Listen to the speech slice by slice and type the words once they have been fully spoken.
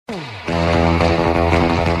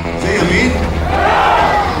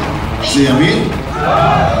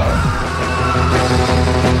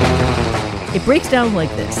It breaks down like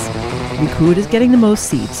this. Likud is getting the most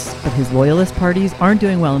seats, but his loyalist parties aren't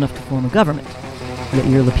doing well enough to form a government.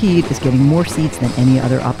 Yair Lapid is getting more seats than any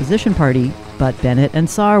other opposition party, but Bennett and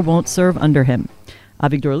Saar won't serve under him.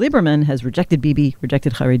 Avigdor Lieberman has rejected Bibi,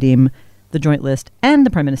 rejected Haredim, the joint list, and the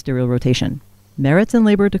prime ministerial rotation. Meretz and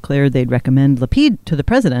Labour declared they'd recommend Lapid to the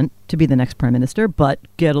president to be the next prime minister, but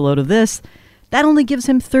get a load of this. That only gives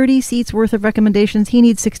him 30 seats worth of recommendations. He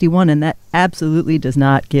needs 61, and that absolutely does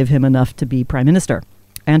not give him enough to be prime minister.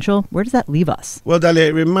 Anshul, where does that leave us? Well, Dalia,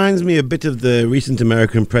 it reminds me a bit of the recent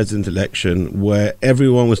American president election where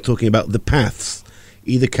everyone was talking about the paths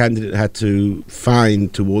either candidate had to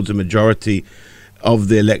find towards a majority of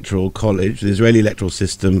the electoral college. The Israeli electoral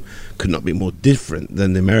system could not be more different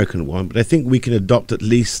than the American one, but I think we can adopt at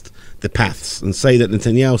least the paths and say that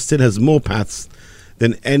Netanyahu still has more paths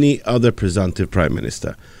than any other presumptive prime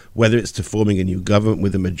minister, whether it's to forming a new government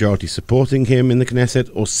with a majority supporting him in the Knesset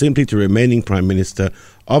or simply to remaining prime minister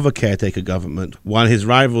of a caretaker government while his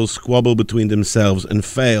rivals squabble between themselves and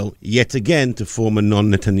fail yet again to form a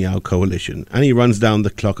non-Netanyahu coalition. And he runs down the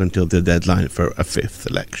clock until the deadline for a fifth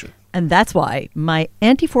election. And that's why my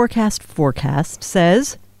anti-forecast forecast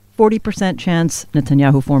says 40% chance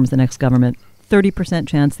Netanyahu forms the next government, 30%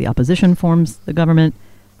 chance the opposition forms the government,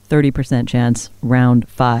 30% chance round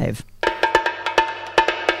 5.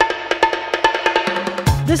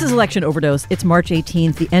 This is Election Overdose. It's March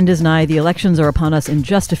 18th. The end is nigh. The elections are upon us in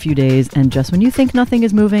just a few days. And just when you think nothing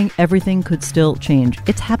is moving, everything could still change.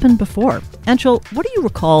 It's happened before. Anshul, what do you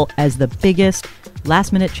recall as the biggest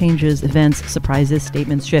last-minute changes, events, surprises,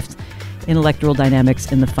 statements, shifts in electoral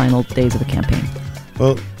dynamics in the final days of a campaign?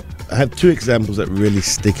 Well, I have two examples that really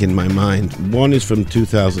stick in my mind. One is from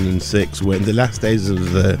 2006, when in the last days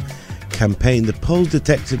of the campaign, the polls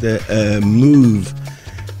detected a move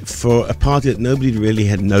for a party that nobody really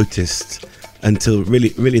had noticed until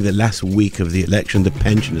really the last week of the election, the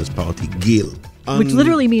Pensioners Party, Gil. Which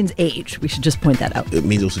literally means age. We should just point that out. It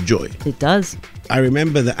means also joy. It does. I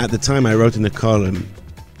remember that at the time I wrote in a column,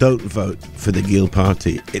 don't vote for the Gil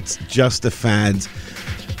Party. It's just a fad.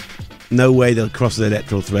 No way they'll cross the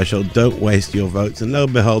electoral threshold. Don't waste your votes. And lo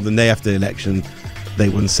and behold, the day after the election, they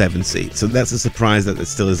won 7 seats. So that's a surprise that it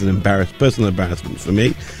still is an personal embarrassment for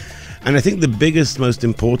me. And I think the biggest, most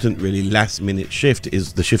important, really last-minute shift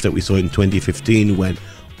is the shift that we saw in 2015 when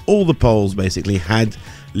all the polls basically had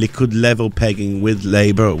Likud level pegging with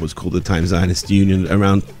Labour, or was called the Time Zionist Union,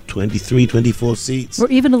 around 23, 24 seats. Or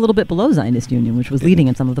even a little bit below Zionist Union, which was leading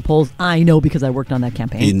in some of the polls. I know because I worked on that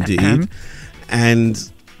campaign. Indeed.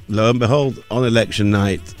 And lo and behold, on election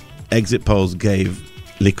night, exit polls gave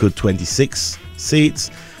Likud 26 seats.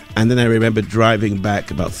 And then I remember driving back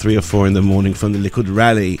about 3 or 4 in the morning from the Likud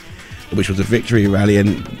rally, which was a victory rally,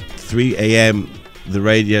 and 3 a.m. the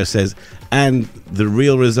radio says, and the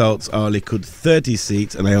real results are Likud 30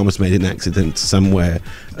 seats, and I almost made an accident somewhere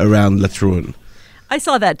around Latrun. I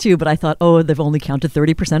saw that too, but I thought, they've only counted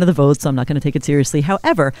 30% of the votes, so I'm not going to take it seriously.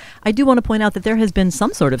 However, I do want to point out that there has been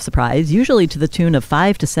some sort of surprise, usually to the tune of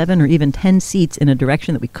 5 to 7 or even 10 seats in a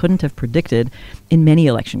direction that we couldn't have predicted in many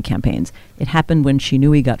election campaigns. It happened when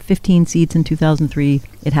Shinui got 15 seats in 2003.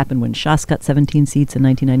 It happened when Shas got 17 seats in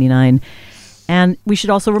 1999. And we should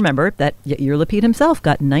also remember that Yair Lapid himself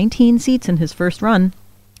got 19 seats in his first run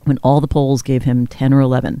when all the polls gave him 10 or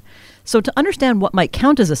 11. So to understand what might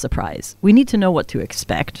count as a surprise, we need to know what to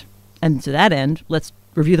expect. And to that end, let's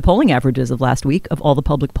review the polling averages of last week of all the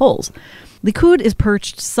public polls. Likud is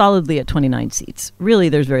perched solidly at 29 seats. Really,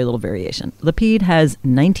 there's very little variation. Lapid has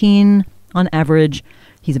 19 on average.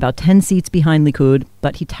 He's about 10 seats behind Likud,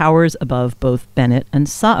 but he towers above both Bennett and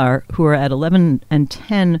Saar, who are at 11 and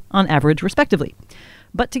 10 on average, respectively.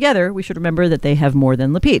 But together, we should remember that they have more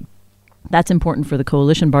than Lapid. That's important for the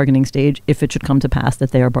coalition bargaining stage if it should come to pass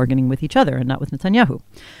that they are bargaining with each other and not with Netanyahu.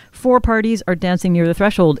 4 parties are dancing near the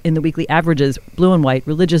threshold in the weekly averages: Blue and White,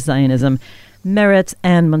 Religious Zionism, Meretz,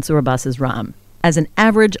 and Mansour Abbas's Ra'am. As an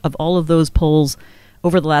average of all of those polls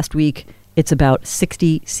over the last week, it's about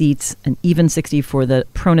 60 seats, and even 60 for the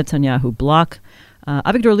pro-Netanyahu bloc.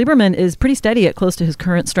 Avigdor Lieberman is pretty steady at close to his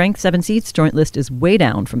current strength, 7 seats. Joint list is way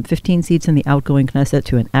down from 15 seats in the outgoing Knesset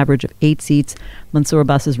to an average of 8 seats. Mansour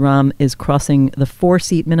Abbas's Ra'am is crossing the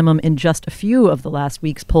 4-seat minimum in just a few of the last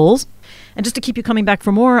week's polls. And just to keep you coming back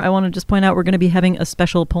for more, I want to just point out we're going to be having a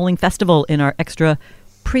special polling festival in our extra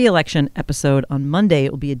pre-election episode on Monday.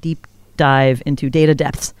 It will be a deep dive into data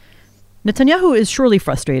depths. Netanyahu is surely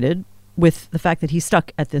frustrated with the fact that he's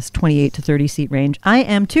stuck at this 28 to 30 seat range. I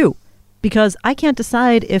am too, because I can't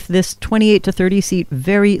decide if this 28 to 30 seat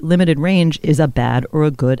very limited range is a bad or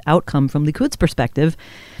a good outcome from Likud's perspective.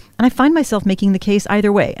 And I find myself making the case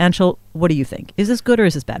either way. Anshul, what do you think? Is this good or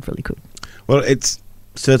is this bad for Likud? Well, it's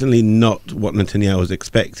certainly not what Netanyahu was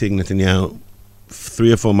expecting. Netanyahu,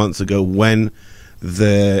 3 or 4 months ago, when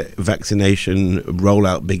the vaccination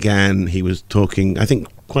rollout began, he was talking, I think,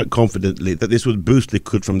 quite confidently that this would boost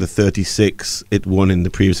Likud from the 36 it won in the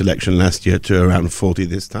previous election last year to around 40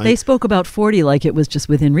 this time. They spoke about 40 like it was just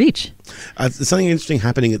within reach. There's something interesting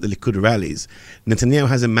happening at the Likud rallies. Netanyahu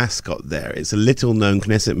has a mascot there. It's a little-known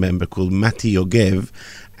Knesset member called Mati Yogev,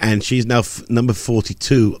 and she's now number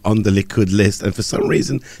 42 on the Likud list. And for some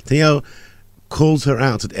reason, Netanyahu calls her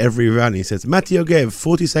out at every rally. He says, Mati Yogev,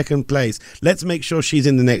 42nd place. Let's make sure she's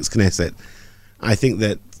in the next Knesset. I think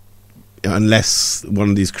that unless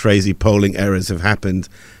one of these crazy polling errors have happened,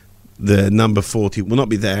 the number 40 will not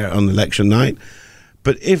be there on election night.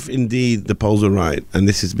 But if indeed the polls are right, and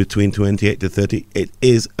this is between 28 to 30, it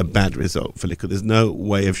is a bad result for Likud. There's no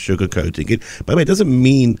way of sugarcoating it. By the way, it doesn't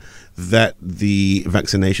mean that the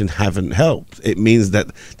vaccination haven't helped. It means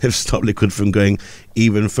that they've stopped Likud from going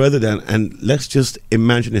even further down. And let's just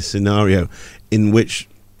imagine a scenario in which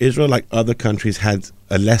Israel, like other countries, had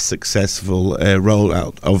a less successful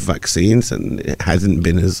rollout of vaccines, and it hasn't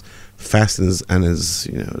been as fast and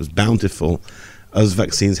as bountiful as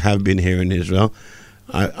vaccines have been here in Israel.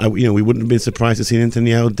 We wouldn't have been surprised to see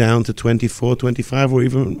Netanyahu down to 24, 25,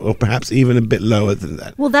 or perhaps even a bit lower than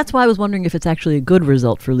that. Well, that's why I was wondering if it's actually a good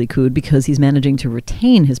result for Likud, because he's managing to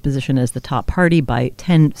retain his position as the top party by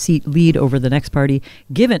 10-seat lead over the next party,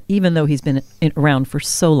 even though he's been around for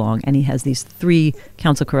so long and he has these 3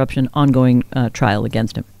 counts of corruption ongoing trial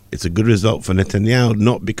against him. It's a good result for Netanyahu,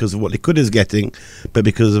 not because of what Likud is getting, but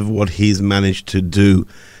because of what he's managed to do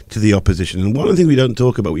to the opposition. And one of the things we don't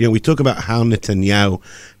talk about, we talk about how Netanyahu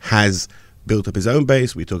has built up his own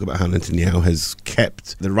base. We talk about how Netanyahu has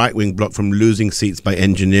kept the right-wing bloc from losing seats by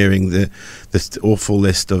engineering this awful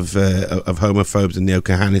list of homophobes and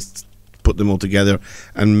neo-Kahanists, put them all together,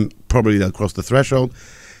 and probably they'll cross the threshold.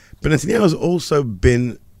 But Netanyahu has also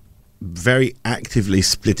been very actively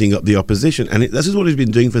splitting up the opposition, and this is what he's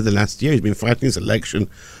been doing for the last year. He's been fighting this election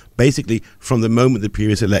basically from the moment the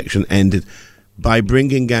previous election ended. By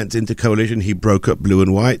bringing Gantz into coalition, he broke up Blue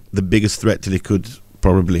and White, the biggest threat to Likud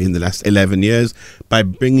probably in the last 11 years. By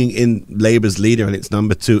bringing in Labour's leader and its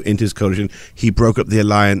number 2 into his coalition, he broke up the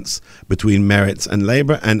alliance between Meretz and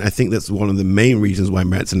Labour, and I think that's one of the main reasons why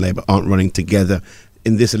Meretz and Labour aren't running together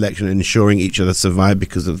in this election, ensuring each other survive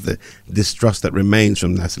because of the distrust that remains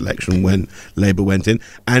from last election when Labour went in.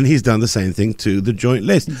 And he's done the same thing to the joint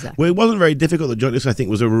list. Exactly. Well, it wasn't very difficult. The joint list, I think,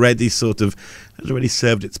 was already served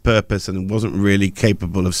its purpose and wasn't really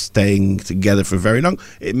capable of staying together for very long.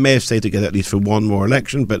 It may have stayed together at least for one more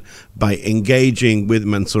election, but by engaging with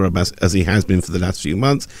Mansour Abbas, as he has been for the last few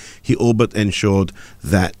months, he all but ensured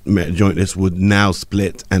that joint list would now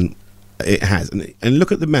split, and it has. And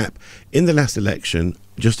look at the map. In the last election,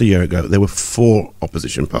 just a year ago, there were 4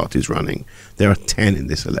 opposition parties running. There are 10 in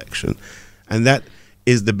this election. And that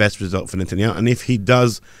is the best result for Netanyahu. And if he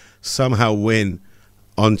does somehow win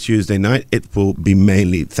on Tuesday night, it will be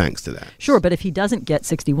mainly thanks to that. Sure, but if he doesn't get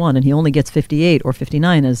 61 and he only gets 58 or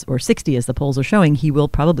 59 or 60 as the polls are showing, he will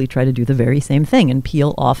probably try to do the very same thing and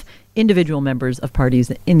peel off individual members of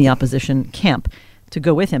parties in the opposition camp to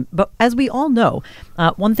go with him. But as we all know,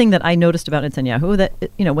 one thing that I noticed about Netanyahu, that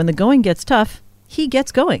when the going gets tough, he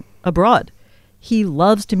gets going abroad. He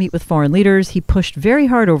loves to meet with foreign leaders. He pushed very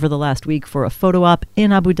hard over the last week for a photo op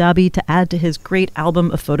in Abu Dhabi to add to his great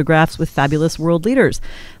album of photographs with fabulous world leaders,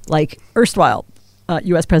 like erstwhile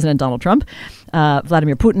U.S. President Donald Trump,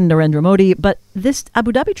 Vladimir Putin, Narendra Modi. But this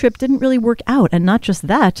Abu Dhabi trip didn't really work out. And not just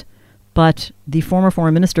that, but the former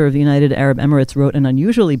foreign minister of the United Arab Emirates wrote an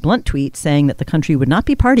unusually blunt tweet saying that the country would not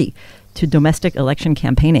be party to domestic election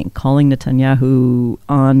campaigning, calling Netanyahu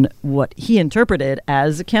on what he interpreted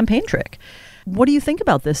as a campaign trick. What do you think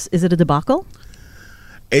about this? Is it a debacle?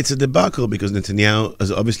 It's a debacle because Netanyahu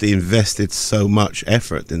has obviously invested so much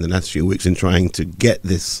effort in the last few weeks in trying to get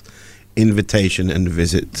this invitation and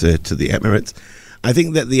visit to the Emirates. I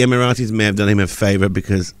think that the Emiratis may have done him a favor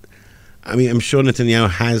because I'm sure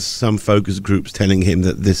Netanyahu has some focus groups telling him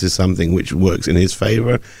that this is something which works in his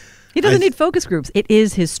favor. He doesn't need focus groups. It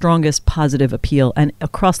is his strongest positive appeal, and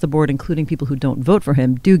across the board, including people who don't vote for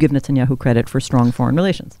him, do give Netanyahu credit for strong foreign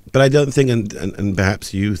relations. But I don't think, and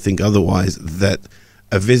perhaps you think otherwise, that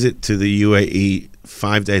a visit to the UAE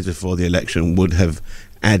 5 days before the election would have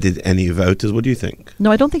added any voters. What do you think?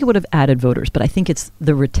 No, I don't think it would have added voters, but I think it's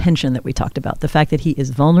the retention that we talked about, the fact that he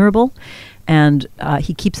is vulnerable and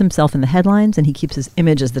he keeps himself in the headlines and he keeps his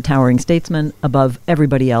image as the towering statesman above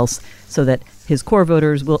everybody else so that his core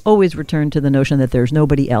voters will always return to the notion that there's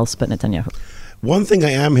nobody else but Netanyahu. One thing I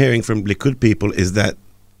am hearing from Likud people is that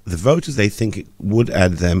the voters they think it would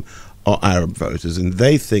add them are Arab voters, and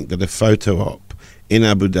they think that a photo op in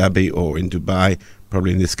Abu Dhabi or in Dubai,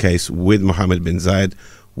 probably in this case with Mohammed bin Zayed,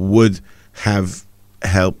 would have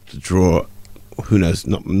helped draw, who knows,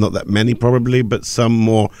 not that many probably, but some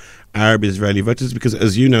more Arab Israeli voters, because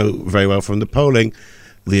as you know very well from the polling,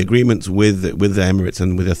 the agreements with the Emirates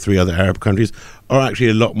and with the three other Arab countries are actually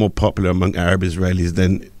a lot more popular among Arab Israelis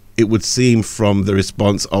than it would seem from the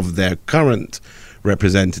response of their current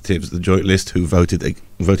representatives, the Joint List, who voted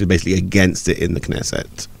basically against it in the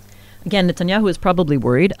Knesset. Again, Netanyahu is probably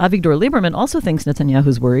worried. Avigdor Lieberman also thinks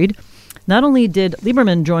Netanyahu's worried. Not only did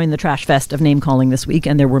Lieberman join the trash fest of name-calling this week,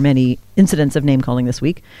 and there were many incidents of name-calling this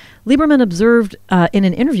week, Lieberman observed in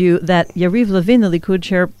an interview that Yariv Levin, the Likud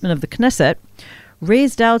chairman of the Knesset,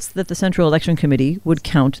 raised doubts that the Central Election Committee would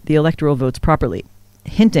count the electoral votes properly,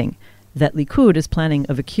 hinting that Likud is planning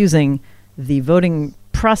of accusing the voting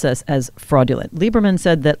process as fraudulent. Lieberman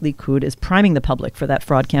said that Likud is priming the public for that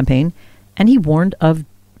fraud campaign, and he warned of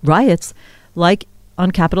riots like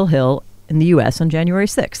on Capitol Hill in the U.S. on January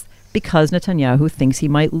 6th, because Netanyahu thinks he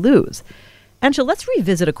might lose. Ansha, let's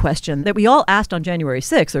revisit a question that we all asked on January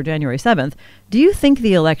 6th or January 7th. Do you think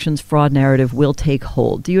the election's fraud narrative will take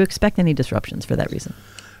hold? Do you expect any disruptions for that reason?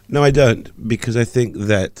 No, I don't, because I think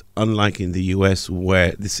that unlike in the U.S.,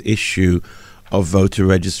 where this issue of voter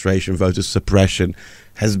registration, voter suppression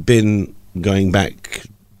has been going back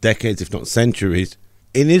decades, if not centuries,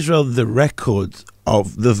 in Israel, the record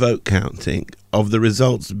of the vote counting, of the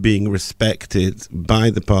results being respected by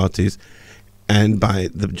the parties and by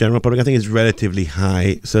the general public, I think is relatively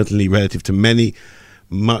high, certainly relative to many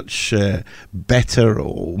much better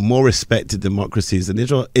or more respected democracies than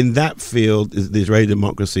Israel. In that field, the Israeli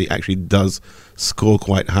democracy actually does score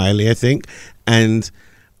quite highly, I think. And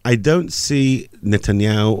I don't see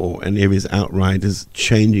Netanyahu or any of his outriders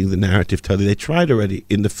changing the narrative totally. They tried already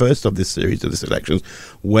in the first of this series of these elections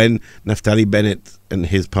when Naftali Bennett and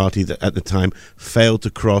his party at the time failed to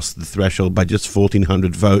cross the threshold by just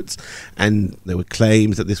 1,400 votes, and there were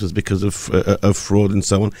claims that this was because of fraud and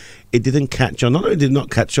so on. It didn't catch on. Not only did it not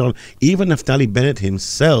catch on, even Naftali Bennett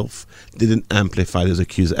himself didn't amplify those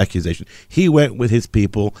accusations. He went with his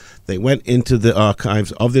people. They went into the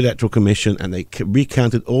archives of the Electoral Commission and they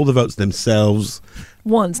recounted all the votes themselves.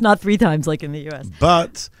 Once, not three times like in the U.S.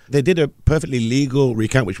 But they did a perfectly legal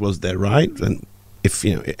recount, which was their right. And if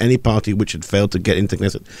any party which had failed to get into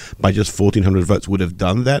Knesset by just 1,400 votes would have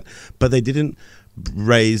done that. But they didn't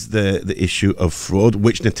raise the issue of fraud,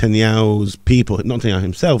 which Netanyahu's people, not Netanyahu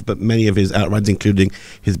himself, but many of his outriders, including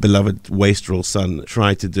his beloved wastrel son,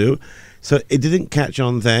 tried to do. So it didn't catch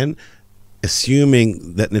on then.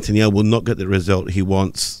 Assuming that Netanyahu will not get the result he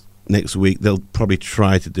wants next week, they'll probably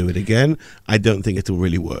try to do it again. I don't think it'll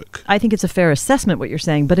really work. I think it's a fair assessment what you're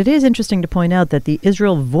saying, but it is interesting to point out that the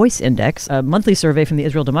Israel Voice Index, a monthly survey from the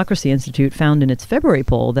Israel Democracy Institute, found in its February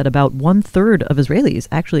poll that about 1/3 of Israelis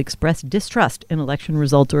actually expressed distrust in election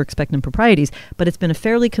results or expect improprieties, but it's been a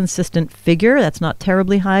fairly consistent figure. That's not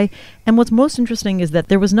terribly high. And what's most interesting is that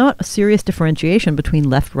there was not a serious differentiation between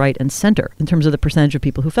left, right, and center in terms of the percentage of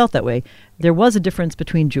people who felt that way. There was a difference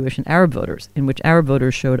between Jewish and Arab voters, in which Arab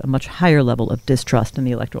voters showed a much higher level of distrust in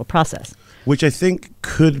the electoral process. Which I think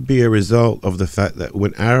could be a result of the fact that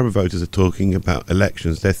when Arab voters are talking about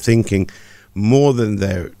elections, they're thinking more than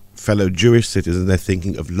their fellow Jewish citizens, they're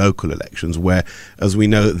thinking of local elections, where, as we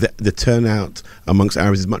know, the turnout amongst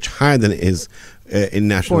Arabs is much higher than it is in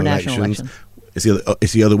national elections.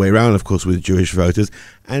 It's the other way around, of course, with Jewish voters.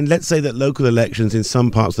 And let's say that local elections in some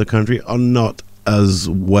parts of the country are not as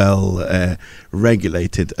well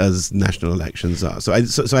regulated as national elections are. So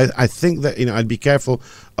I think that I'd be careful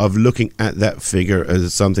of looking at that figure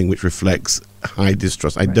as something which reflects high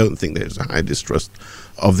distrust. I don't think there's a high distrust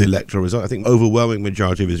of the electoral result. I think overwhelming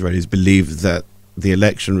majority of Israelis believe that the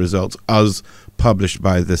election results, as published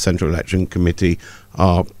by the Central Election Committee,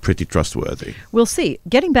 are pretty trustworthy. We'll see.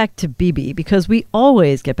 Getting back to Bibi, because we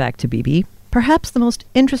always get back to Bibi, perhaps the most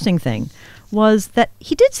interesting thing was that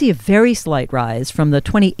he did see a very slight rise from the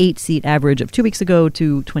 28-seat average of 2 weeks ago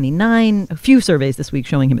to 29, a few surveys this week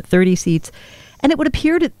showing him at 30 seats. And it would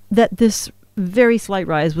appear that this very slight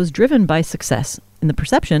rise was driven by success in the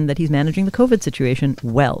perception that he's managing the COVID situation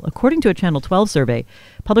well. According to a Channel 12 survey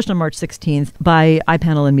published on March 16th by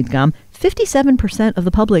iPanel and Midgam, 57% of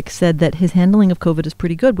the public said that his handling of COVID is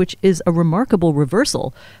pretty good, which is a remarkable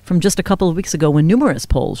reversal from just a couple of weeks ago when numerous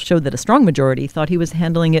polls showed that a strong majority thought he was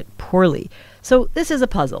handling it poorly. So this is a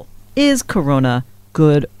puzzle. Is corona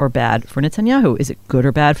good or bad for Netanyahu? Is it good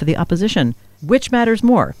or bad for the opposition? Which matters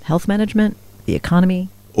more, health management, the economy?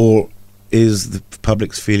 Or is the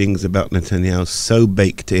public's feelings about Netanyahu so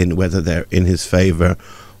baked in, whether they're in his favor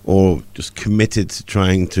or just committed to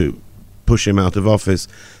trying to push him out of office,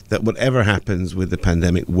 that whatever happens with the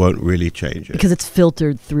pandemic won't really change it? Because it's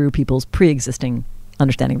filtered through people's pre-existing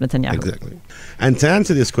understanding of Netanyahu. Exactly. And to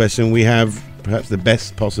answer this question, we have perhaps the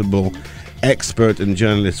best possible expert and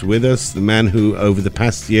journalist with us, the man who over the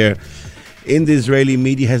past year in the Israeli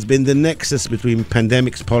media has been the nexus between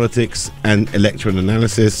pandemics, politics and electoral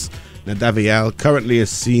analysis. Nadav Eyal, currently a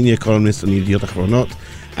senior columnist on Yediot Ahronot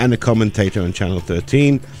and a commentator on Channel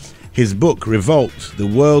 13. His book, Revolt, The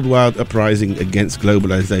Worldwide Uprising Against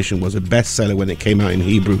Globalization, was a bestseller when it came out in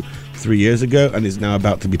Hebrew 3 years ago and is now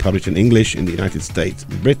about to be published in English in the United States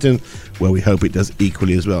and Britain, where we hope it does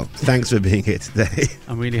equally as well. Thanks for being here today.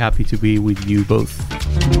 I'm really happy to be with you both.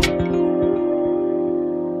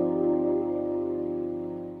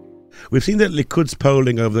 We've seen that Likud's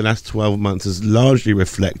polling over the last 12 months has largely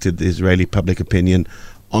reflected the Israeli public opinion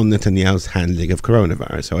on Netanyahu's handling of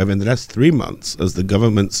coronavirus. However, in the last 3 months, as the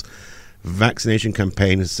government's vaccination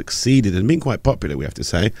campaign has succeeded and been quite popular, we have to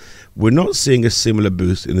say, we're not seeing a similar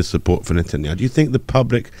boost in the support for Netanyahu. Do you think the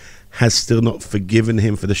public has still not forgiven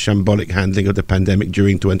him for the shambolic handling of the pandemic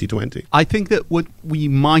during 2020? I think that what we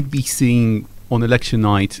might be seeing on election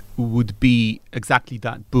night would be exactly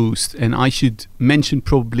that boost. And I should mention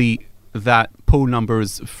probably that poll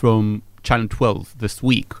numbers from Channel 12 this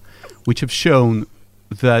week, which have shown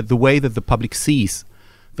that the way that the public sees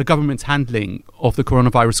the government's handling of the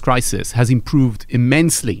coronavirus crisis has improved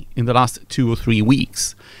immensely in the last 2 or 3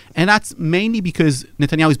 weeks. And that's mainly because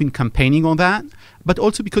Netanyahu has been campaigning on that, but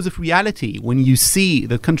also because of reality. When you see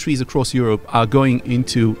that countries across Europe are going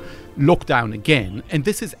into lockdown again, and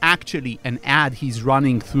this is actually an ad he's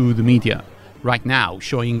running through the media right now,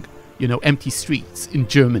 showing, empty streets in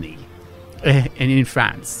Germany and in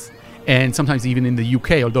France, and sometimes even in the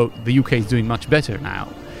UK, although the UK is doing much better now,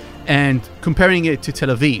 and comparing it to Tel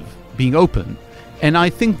Aviv being open. And I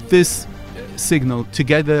think this signal,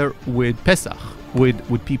 together with Pesach,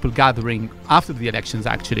 with people gathering after the elections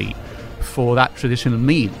actually for that traditional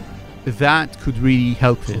meal, that could really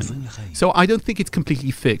help him. So I don't think it's completely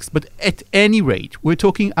fixed, but at any rate, we're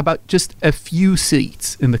talking about just a few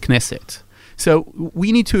seats in the Knesset. So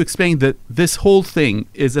we need to explain that this whole thing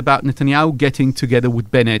is about Netanyahu getting together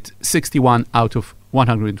with Bennett 61 out of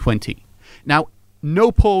 120. Now,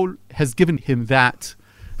 no poll has given him that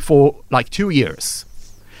for like 2 years.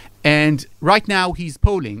 And right now he's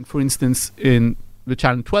polling, for instance, in the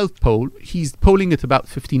Channel 12 poll, he's polling at about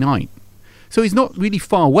 59. So he's not really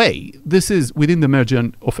far away. This is within the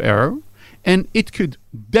margin of error. And it could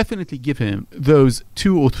definitely give him those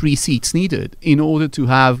 2 or 3 seats needed in order to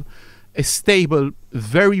have a stable,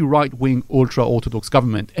 very right-wing, ultra-Orthodox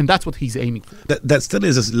government. And that's what he's aiming for. That still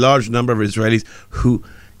is a large number of Israelis who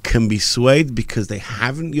can be swayed because they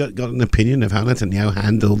haven't yet got an opinion of how Netanyahu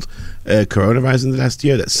handled coronavirus in the last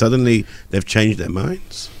year, that suddenly they've changed their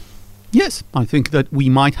minds. Yes, I think that we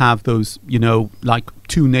might have those, like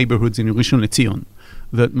 2 neighborhoods in Rishon LeZion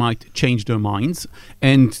that might change their minds.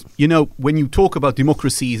 And, when you talk about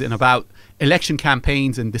democracies and about election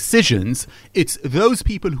campaigns and decisions, it's those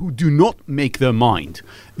people who do not make their mind,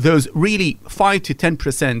 those really 5 to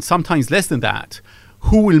 10%, sometimes less than that,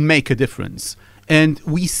 who will make a difference. And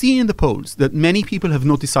we see in the polls that many people have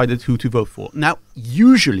not decided who to vote for. Now,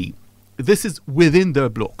 usually, this is within their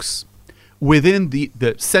blocks, within the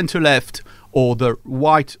center-left or the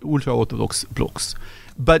white ultra-Orthodox blocks.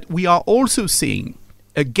 But we are also seeing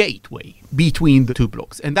a gateway between the 2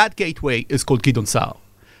 blocks. And that gateway is called Gideon Sa'ar.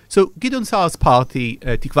 So Gideon Sa'ar's party,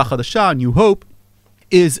 Tikva Hadasha, New Hope,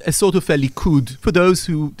 is a sort of a Likud for those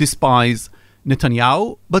who despise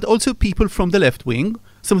Netanyahu, but also people from the left wing,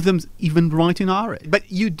 some of them even right in Haaretz.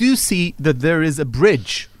 But you do see that there is a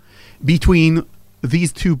bridge between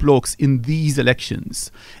these 2 blocks in these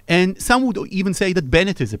elections. And some would even say that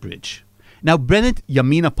Bennett is a bridge. Now, Bennett,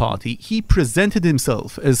 Yamina party, he presented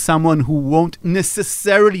himself as someone who won't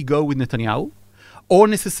necessarily go with Netanyahu or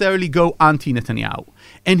necessarily go anti-Netanyahu.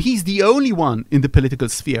 And he's the only one in the political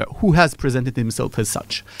sphere who has presented himself as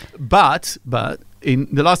such. But in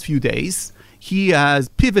the last few days, he has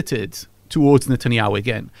pivoted towards Netanyahu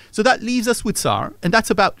again. So that leaves us with Sa'ar, and that's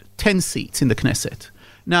about 10 seats in the Knesset.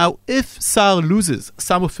 Now, if Sa'ar loses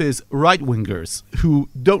some of his right-wingers who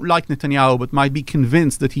don't like Netanyahu but might be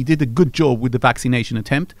convinced that he did a good job with the vaccination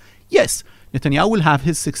attempt, yes, Netanyahu will have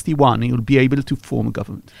his 61 and he will be able to form a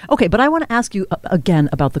government. Okay, but I want to ask you again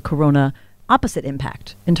about the corona opposite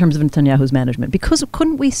impact in terms of Netanyahu's management? Because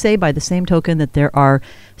couldn't we say by the same token that there are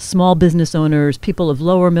small business owners, people of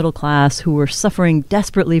lower middle class who are suffering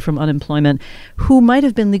desperately from unemployment, who might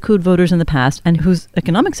have been Likud voters in the past and whose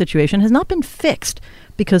economic situation has not been fixed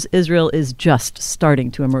because Israel is just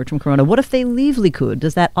starting to emerge from Corona? What if they leave Likud?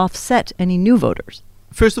 Does that offset any new voters?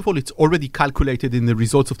 First of all, it's already calculated in the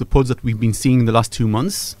results of the polls that we've been seeing in the last 2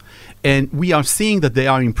 months. And we are seeing that they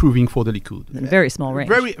are improving for the Likud. In a very small range.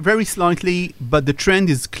 Very, very slightly, but the trend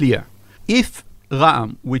is clear. If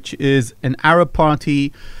Ra'am, which is an Arab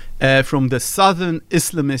party from the southern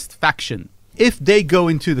Islamist faction, if they go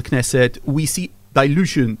into the Knesset, we see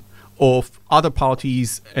dilution of other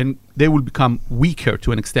parties and they will become weaker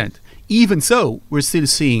to an extent. Even so, we're still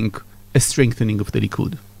seeing a strengthening of the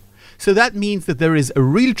Likud. So that means that there is a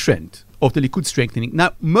real trend of the Likud strengthening.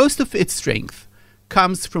 Now, most of its strength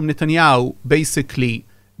comes from Netanyahu basically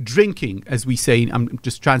drinking, as we say, I'm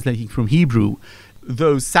just translating from Hebrew,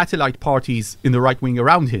 those satellite parties in the right wing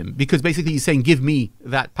around him, because basically he's saying, give me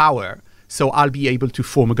that power so I'll be able to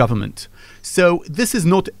form a government. So this is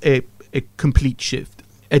not a complete shift.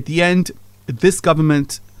 At the end, this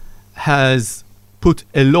government has put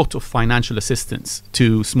a lot of financial assistance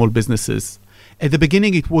to small businesses. At the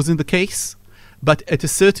beginning, it wasn't the case, but at a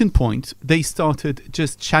certain point, they started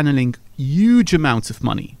just channeling huge amounts of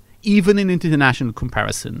money, even in international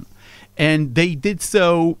comparison. And they did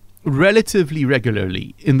so relatively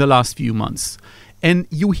regularly in the last few months. And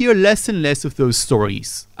you hear less and less of those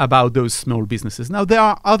stories about those small businesses. Now, there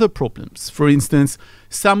are other problems. For instance,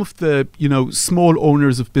 some of the, small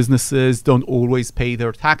owners of businesses don't always pay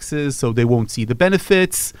their taxes, so they won't see the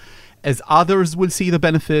benefits, as others will see the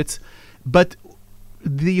benefits. But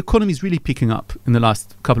the economy is really picking up in the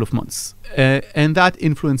last couple of months, and that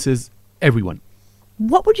influences everyone.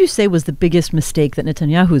 What would you say was the biggest mistake that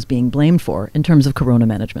Netanyahu is being blamed for in terms of corona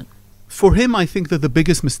management? For him, I think that the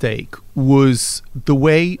biggest mistake was the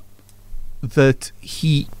way that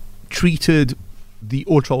he treated the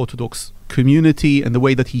ultra-Orthodox community and the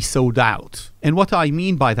way that he sold out. And what I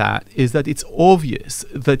mean by that is that it's obvious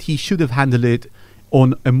that he should have handled it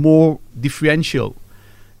on a more differential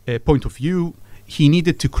point of view. He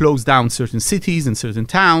needed to close down certain cities and certain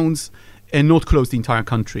towns and not close the entire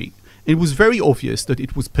country. It was very obvious that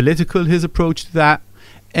it was political, his approach to that.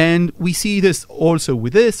 And we see this also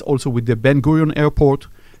with the Ben Gurion airport.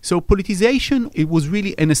 So politicization, it was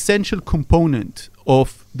really an essential component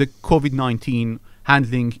of the COVID-19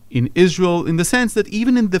 handling in Israel, in the sense that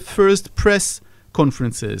even in the first press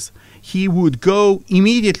conferences, he would go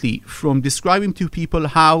immediately from describing to people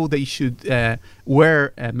how they should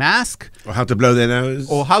wear a mask, or how to blow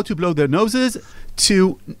their noses,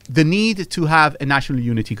 to the need to have a national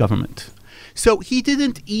unity government. So he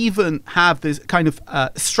didn't even have this kind of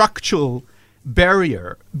structural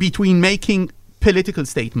barrier between making political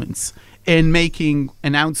statements and making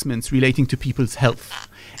announcements relating to people's health.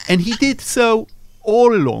 And he did so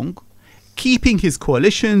all along, keeping his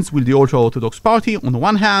coalitions with the ultra-Orthodox party on the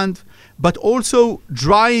one hand, but also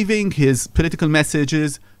driving his political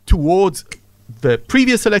messages towards the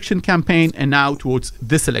previous election campaign and now towards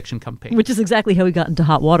this election campaign. Which is exactly how he got into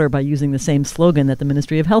hot water, by using the same slogan that the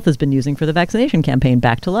Ministry of Health has been using for the vaccination campaign,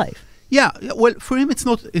 Back to Life. Yeah, well, for him, it's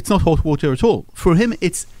not hot water at all. For him,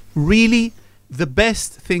 it's really the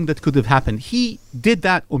best thing that could have happened. He did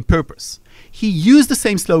that on purpose. He used the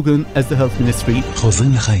same slogan as the health ministry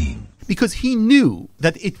because he knew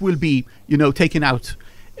that it will be, taken out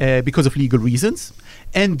because of legal reasons,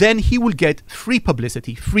 and then he will get free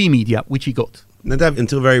publicity, free media, which he got. Nadav,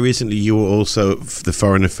 until very recently, you were also the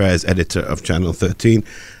foreign affairs editor of Channel 13,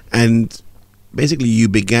 and basically you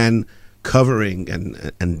began covering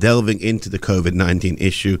and delving into the COVID-19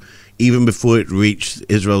 issue even before it reached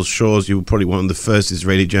Israel's shores. You were probably one of the first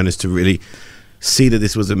Israeli journalists to really see that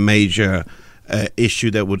this was a major issue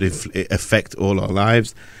that would affect all our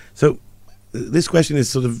lives. So this question is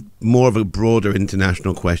sort of more of a broader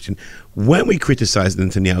international question. When we criticize the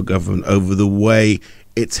Netanyahu government over the way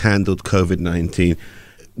it's handled COVID-19,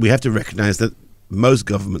 we have to recognize that most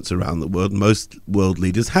governments around the world, most world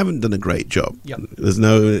leaders haven't done a great job. Yep. There's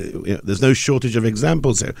no shortage of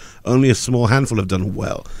examples here. Only a small handful have done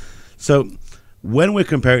well. So when we're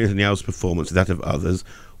comparing Netanyahu's performance to that of others,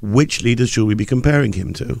 which leaders should we be comparing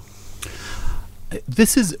him to?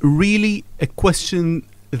 This is really a question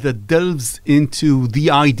that delves into the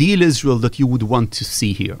ideal Israel that you would want to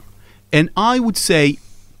see here. And I would say,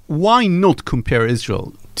 why not compare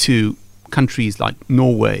Israel to countries like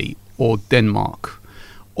Norway or Denmark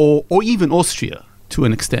or even Austria to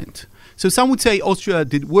an extent? So some would say Austria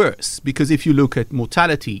did worse, because if you look at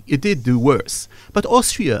mortality, it did do worse. But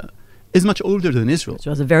Austria is much older than Israel. So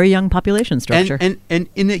it has a very young population structure. And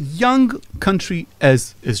in a young country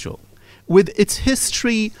as Israel, with its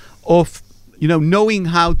history of knowing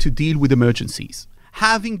how to deal with emergencies,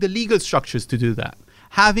 having the legal structures to do that,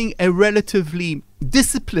 having a relatively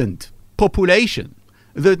disciplined population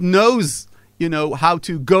that knows how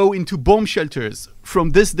to go into bomb shelters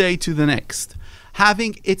from this day to the next,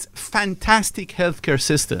 having its fantastic healthcare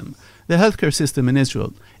system. The healthcare system in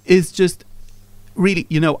Israel is just really,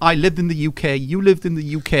 I lived in the UK, you lived in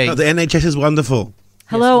the UK. Oh, the NHS is wonderful.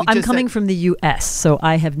 Hello, I'm coming from the US, so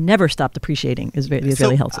I have never stopped appreciating the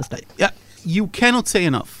Israeli health system. Yeah, you cannot say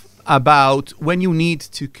enough about when you need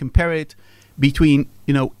to compare it between,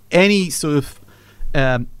 any sort of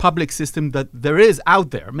public system that there is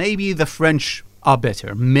out there. Maybe the French are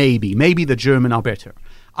better. Maybe the German are better.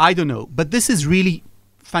 I don't know. But this is really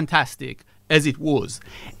fantastic as it was.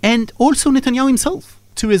 And also Netanyahu himself,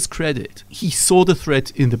 to his credit, he saw the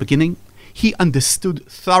threat in the beginning. He understood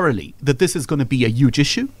thoroughly that this is going to be a huge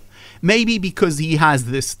issue. Maybe because he has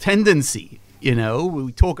this tendency,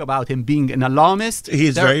 we talk about him being an alarmist. He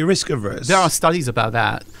is very risk averse. There are studies about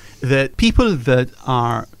that people that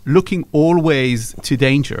are looking always to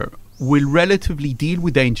danger will relatively deal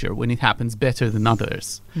with danger when it happens better than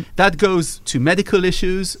others. That goes to medical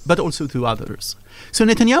issues, but also to others. So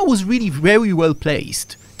Netanyahu was really very well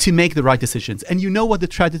placed to make the right decisions. And you know what the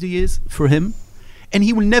tragedy is for him? And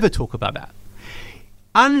he will never talk about that.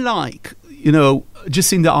 Unlike,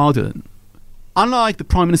 Jacinda Ardern, unlike the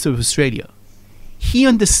Prime Minister of Australia, he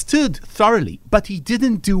understood thoroughly, but he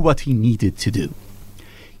didn't do what he needed to do.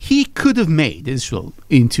 He could have made Israel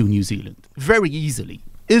into New Zealand very easily.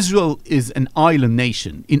 Israel is an island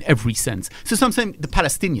nation in every sense. So sometimes the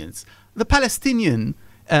Palestinian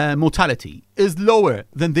mortality is lower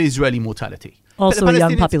than the Israeli mortality. Also a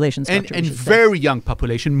young population structure. And very young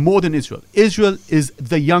population, more than Israel. Israel is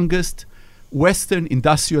the youngest Western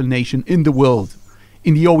industrial nation in the world,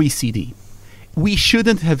 in the OECD. We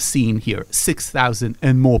shouldn't have seen here 6,000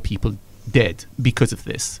 and more people dead because of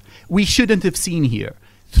this. We shouldn't have seen here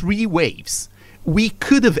 3 waves. We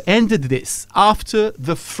could have ended this after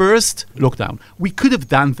the first lockdown. We could have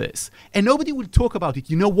done this. And nobody will talk about it.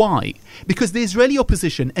 You know why? Because the Israeli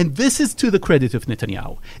opposition, and this is to the credit of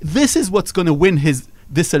Netanyahu, this is what's going to win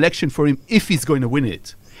this election for him if he's going to win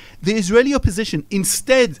it. The Israeli opposition,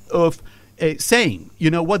 instead of saying,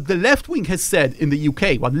 what the left wing has said in the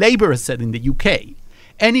UK, what Labour has said in the UK,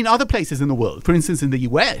 and in other places in the world, for instance, in the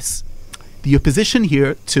US, the opposition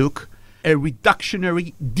here took a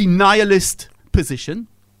reductionary, denialist position,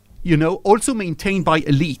 also maintained by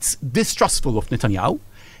elites distrustful of Netanyahu.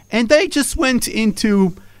 And they just went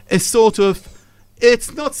into a sort of,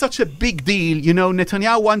 it's not such a big deal,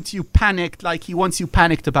 Netanyahu wants you panicked like he wants you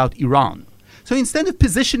panicked about Iran. So instead of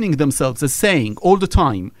positioning themselves as saying all the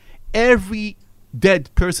time, every dead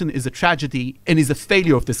person is a tragedy and is a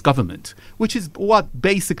failure of this government, which is what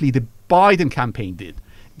basically the Biden campaign did,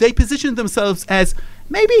 they positioned themselves as,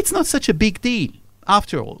 maybe it's not such a big deal.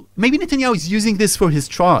 After all, maybe Netanyahu is using this for his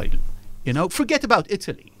trial. Forget about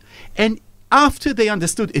Italy. And after they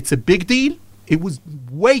understood it's a big deal, it was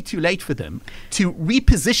way too late for them to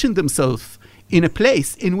reposition themselves in a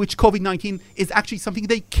place in which COVID-19 is actually something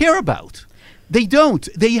they care about. They don't.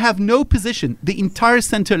 They have no position. The entire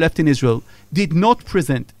center left in Israel did not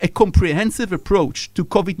present a comprehensive approach to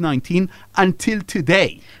COVID-19 until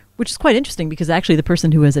today. Which is quite interesting because actually the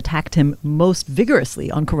person who has attacked him most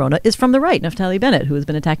vigorously on corona is from the right, Naftali Bennett, who has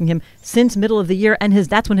been attacking him since middle of the year, and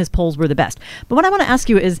that's when his polls were the best. But what I want to ask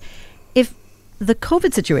you is, if the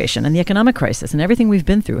COVID situation and the economic crisis and everything we've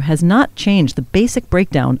been through has not changed the basic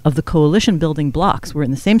breakdown of the coalition building blocks, we're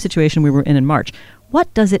in the same situation we were in March,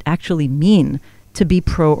 what does it actually mean to be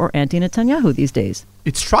pro or anti-Netanyahu these days?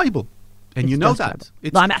 It's tribal. And you know that.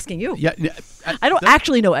 Well, I'm asking you. Yeah, I don't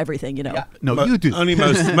actually know everything, Yeah, no, you do. Only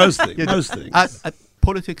most things. Most things.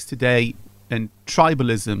 Politics today and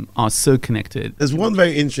tribalism are so connected. There's one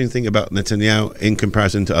very interesting thing about Netanyahu in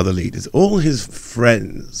comparison to other leaders. All his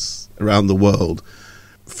friends around the world,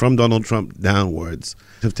 from Donald Trump downwards,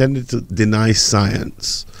 have tended to deny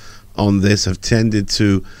science on this, have tended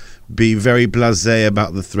to be very blasé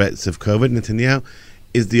about the threats of COVID. Netanyahu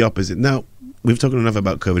is the opposite. Now, we've talked enough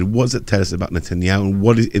about COVID. What does it tell us about Netanyahu,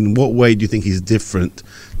 and in what way do you think he's different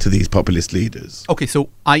to these populist leaders? Okay, so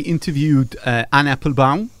I interviewed Anne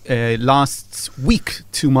Applebaum last week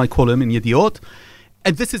to my column in Yediot,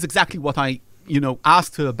 and this is exactly what I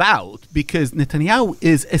asked her about, because Netanyahu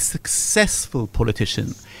is a successful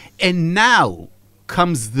politician, and now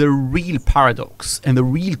comes the real paradox and the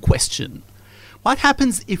real question. What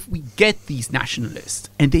happens if we get these nationalists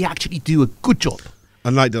and they actually do a good job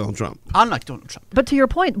Unlike Donald Trump. Unlike Donald Trump. But to your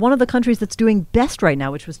point, one of the countries that's doing best right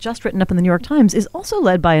now, which was just written up in the New York Times, is also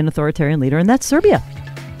led by an authoritarian leader, and that's Serbia.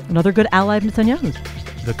 Another good ally of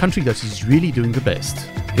Netanyahu's. The country that is really doing the best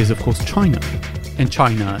is, of course, China. And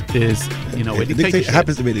China is, a dictatorship. It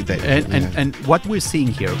happens to be a dictatorship. And what we're seeing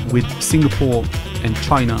here with Singapore and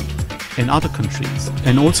China and other countries,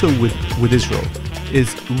 and also with Israel,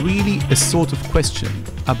 is really a sort of question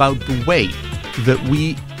about the way that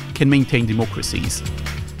we can maintain democracies.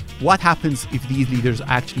 What happens if these leaders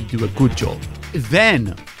actually do a good job?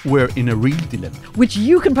 Then we're in a real dilemma. Which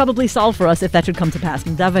you can probably solve for us if that should come to pass.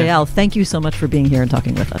 Nadav Eyal, thank you so much for being here and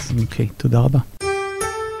talking with us. Okay, toda rabba.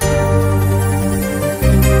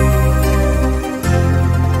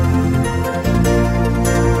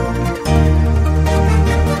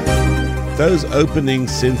 Those opening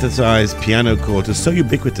synthesized piano chords are so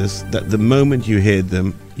ubiquitous that the moment you hear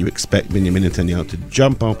them, you expect Benjamin Netanyahu to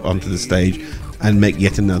jump up onto the stage and make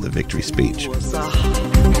yet another victory speech.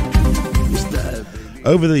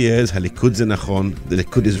 Over the years, Halikud ze nachon, the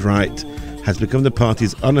Likud is right, has become the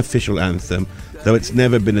party's unofficial anthem, though it's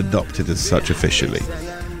never been adopted as such officially.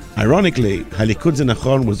 Ironically, Halikud ze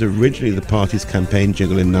nachon was originally the party's campaign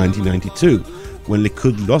jingle in 1992, when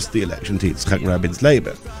Likud lost the election to Yitzhak Rabin's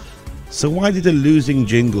Labour. So why did a losing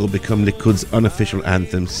jingle become Likud's unofficial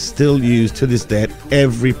anthem, still used to this day at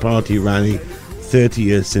every party rally 30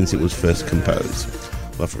 years since it was first composed?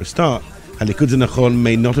 Well, for a start, Halikud ze nachon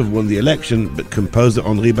may not have won the election, but composer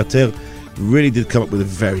Henri Bater really did come up with a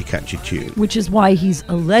very catchy tune. Which is why he's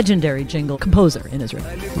a legendary jingle composer in Israel.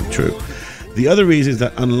 True. The other reason is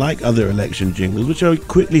that unlike other election jingles, which are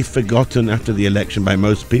quickly forgotten after the election by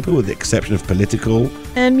most people, with the exception of political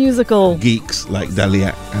and musical geeks like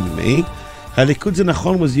Dalia and me, Halikud ze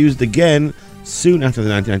nachon was used again soon after the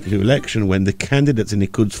 1992 election, when the candidates in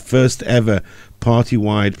Likud's first ever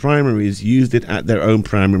party-wide primaries used it at their own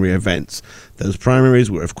primary events. Those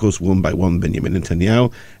primaries were, of course, won by one Benjamin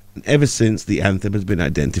Netanyahu, and ever since the anthem has been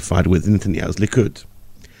identified with Netanyahu's Likud.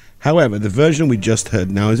 However, the version we just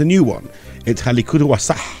heard now is a new one. It's Halikud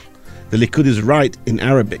wasah. The Likud is right in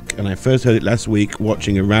Arabic, and I first heard it last week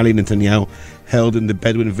watching a rally Netanyahu held in the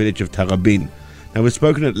Bedouin village of Tarabin. Now, we've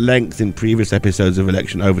spoken at length in previous episodes of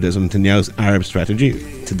Election Overdose on Netanyahu's Arab strategy,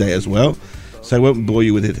 today as well, so I won't bore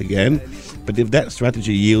you with it again. But if that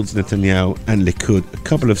strategy yields Netanyahu and Likud a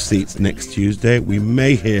couple of seats next Tuesday, we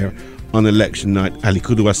may hear on election night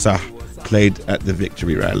Halikud wasah played at the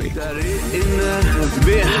victory rally.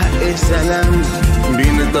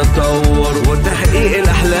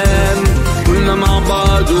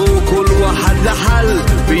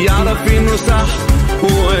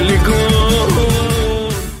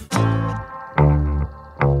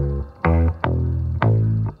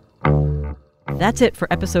 That's it for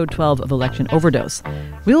episode 12 of Election Overdose.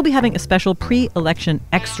 We will be having a special pre-election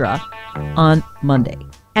extra on Monday.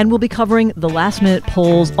 And we'll be covering the last-minute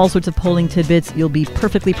polls, all sorts of polling tidbits. You'll be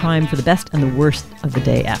perfectly primed for the best and the worst of the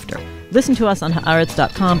day after. Listen to us on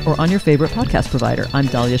haaretz.com or on your favorite podcast provider. I'm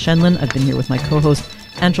Dalia Shenlin. I've been here with my co-host,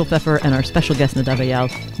 Anshel Pfeffer, and our special guest, Nadav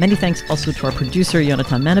Eyal. Many thanks also to our producer,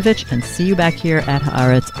 Yonatan Manovich, and see you back here at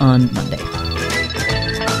Haaretz on Monday.